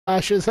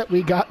flashes that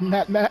we got in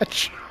that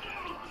match.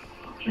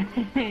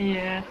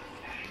 Yeah.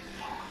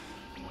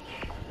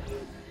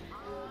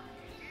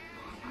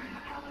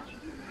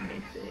 Let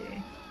me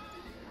see.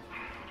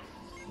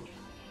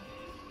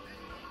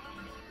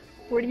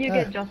 Where do you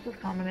get Justice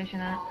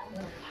combination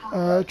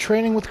at?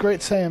 Training with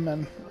Great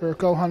Saiyaman, or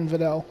Gohan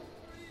Videl.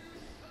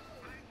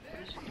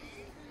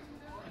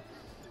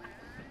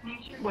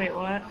 Wait,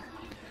 what?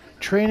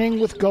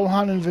 Training with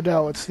Gohan and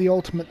Videl. It's the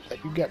ultimate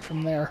that you get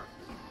from there.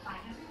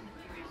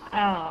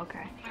 Oh,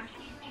 okay.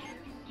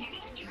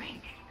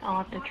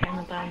 I'll have to train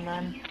with them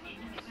then.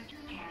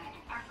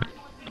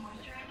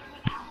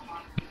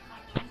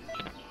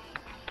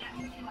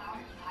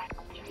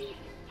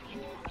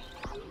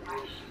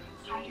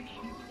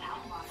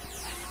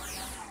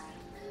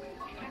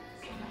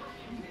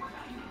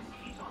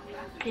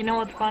 You know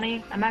what's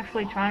funny? I'm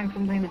actually trying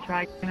something that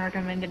Dragon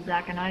recommended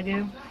Zach and I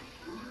do.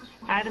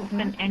 I haven't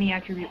spent any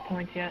attribute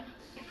points yet.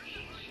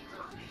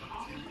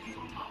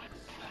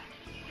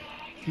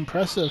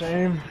 Impressive.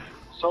 Same.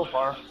 So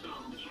far.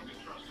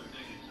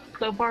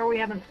 So far, we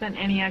haven't spent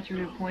any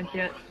attribute points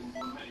yet.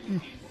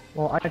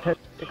 Well, I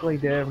technically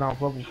did when I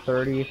was level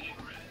 30.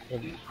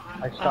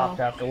 I stopped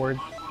afterwards.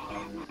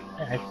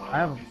 I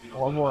have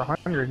over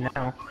 100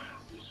 now.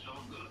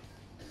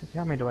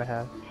 How many do I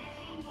have?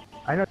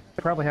 I know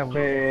I probably have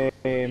way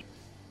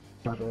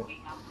more of it.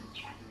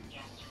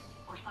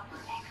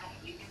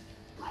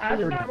 I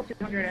was about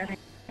 200, I think.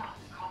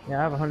 Yeah,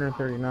 I have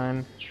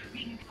 139.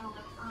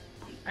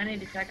 I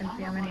need to check and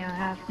see how many I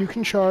have. You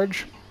can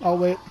charge. I'll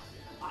wait.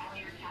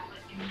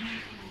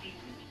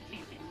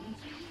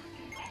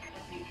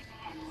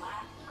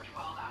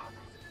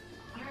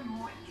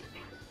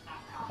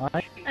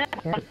 I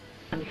can't.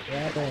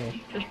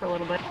 Just for a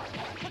little bit.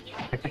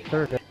 It's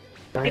Thursday.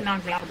 You can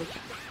knock me out of this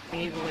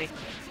easily.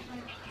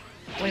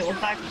 Wait, what's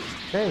that?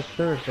 Today's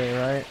Thursday,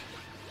 right?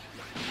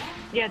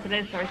 Yeah,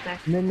 today's Thursday.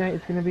 Midnight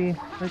is gonna be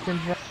freaking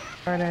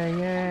Friday,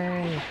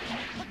 yay!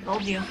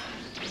 Told you.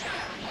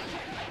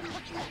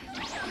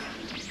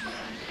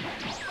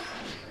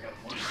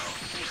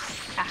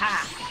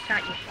 Aha!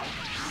 Got you.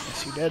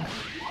 Yes, you did.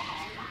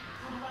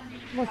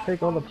 I'm gonna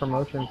take all the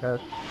promotion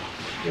tests.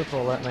 See if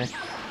they'll let me.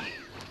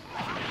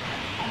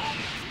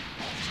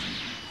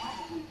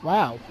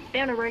 Wow.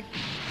 Stamina break.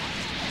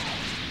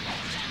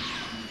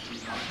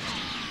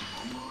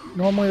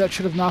 Normally that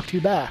should have knocked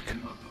you back.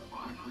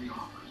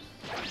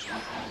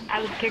 I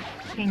was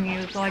kicking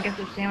you, so I guess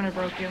the stamina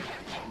broke you.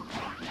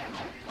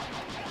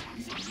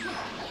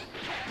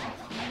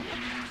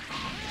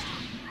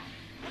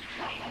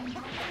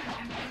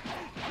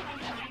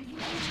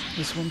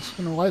 This one's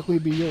going to likely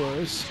be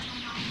yours.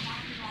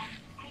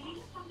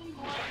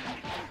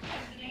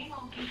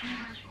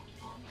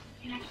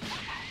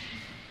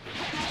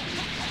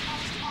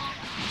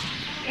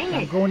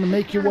 I'm going to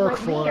make you work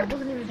for it. I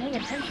wasn't even paying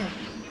attention.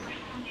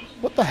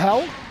 What the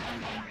hell?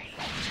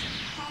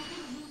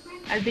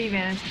 I see,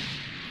 man.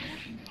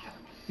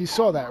 You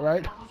saw that,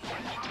 right?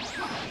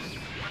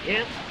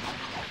 Yep.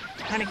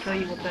 Trying to kill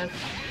you with this.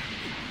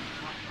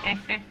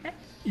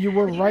 You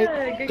were Yeah,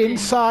 right good game.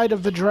 inside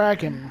of the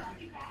dragon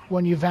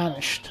when you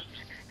vanished.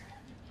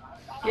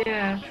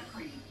 Yeah.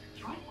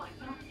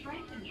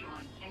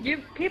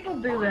 People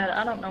do that.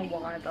 I don't know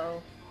why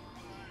though.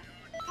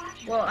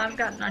 Well, I've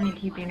got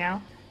 90 TP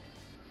now.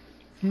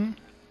 Hmm?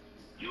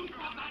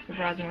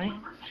 Surprisingly.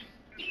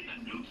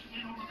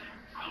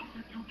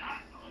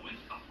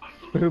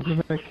 Boob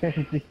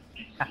Mackenzie.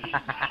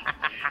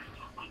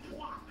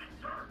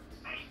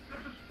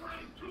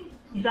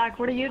 Zach,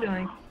 what are you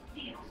doing?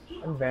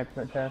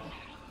 Advancement test.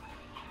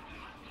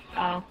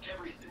 Oh.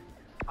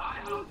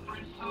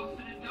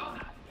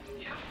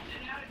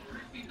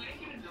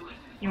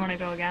 You want to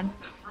go again?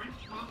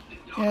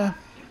 Yeah.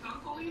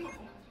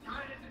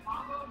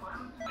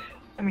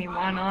 I mean,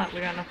 why not? We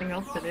got nothing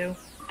else to do.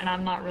 And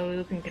I'm not really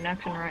losing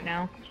connection right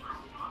now.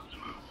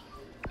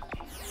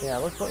 Yeah,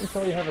 let's wait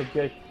until you have a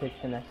good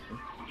connection.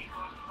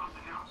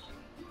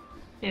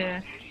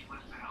 Yeah.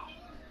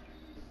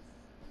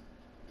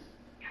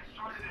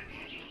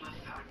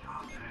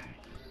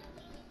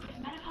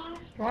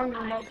 As long as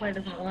remote play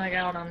doesn't lag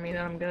out on me,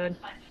 then I'm good.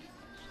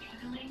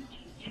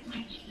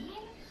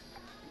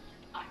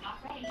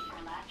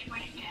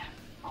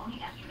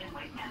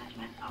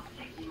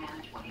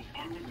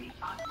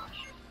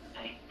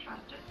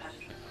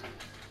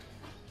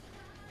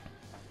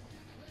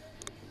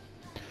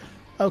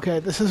 Okay,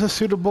 this is a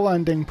suitable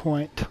ending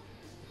point.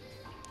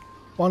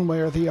 One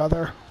way or the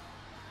other.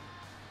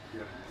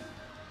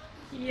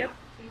 Yep.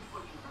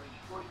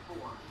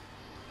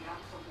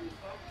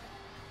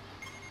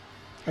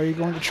 Are you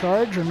going to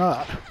charge or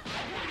not?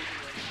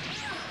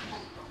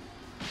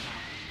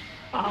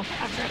 Oh, I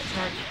forgot to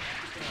charge.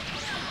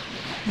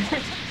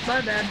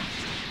 My bad.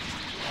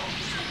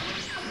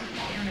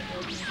 Damn it,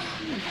 broke me.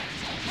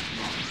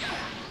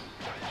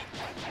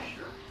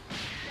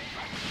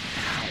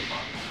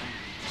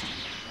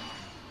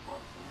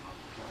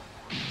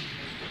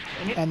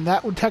 And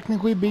that would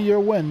technically be your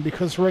win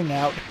because ring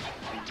out.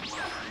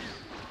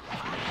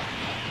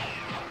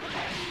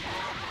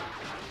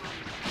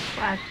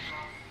 Flash.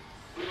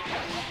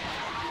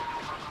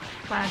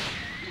 Clash.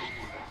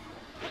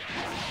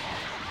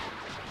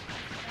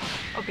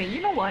 Okay,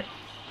 you know what?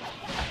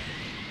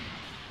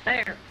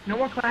 There. No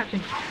more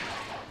clashing.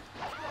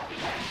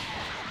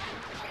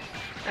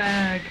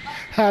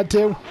 Had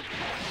to.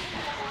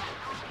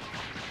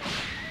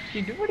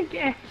 You do it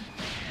again.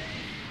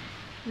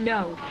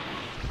 No.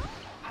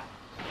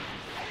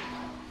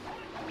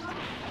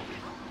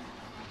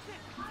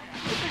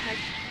 What the heck?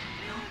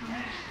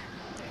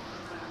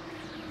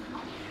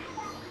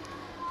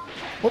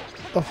 What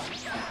the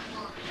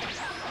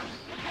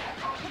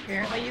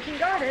Apparently you can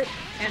guard it,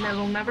 and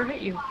it'll never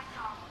hit you.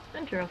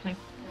 Interesting.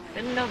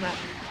 Didn't know that.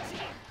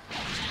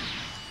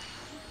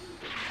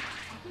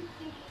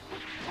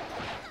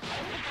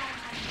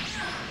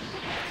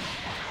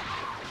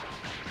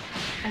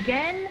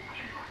 Again?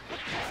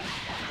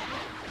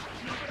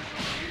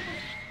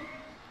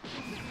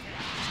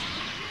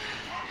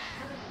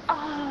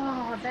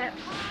 Oh, that...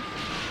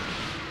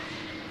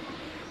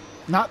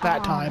 Not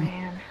that time.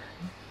 Man.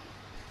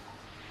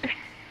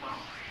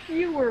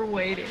 You were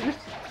waiting.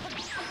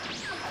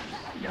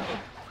 No.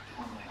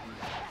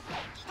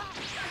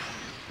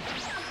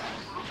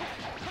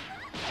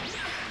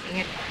 Dang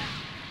it.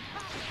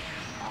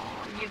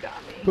 Oh, you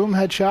got me. Boom,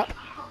 headshot.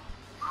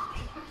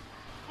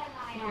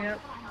 Yep.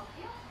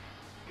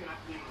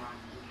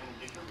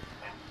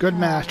 Good Oh,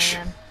 match.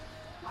 man.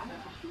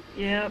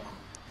 Yep.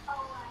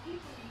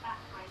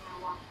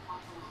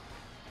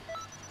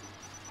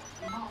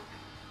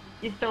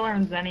 You still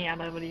earn Zenny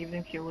out of it even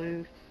if you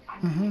lose.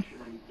 Mm-hmm.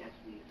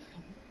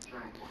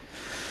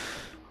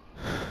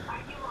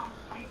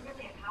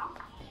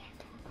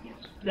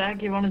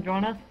 Zach, you want to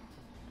join us?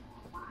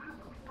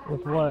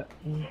 With what?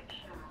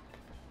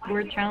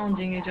 We're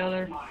challenging each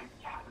other.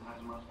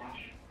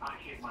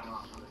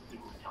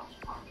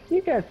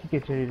 You guys can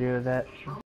continue to do that.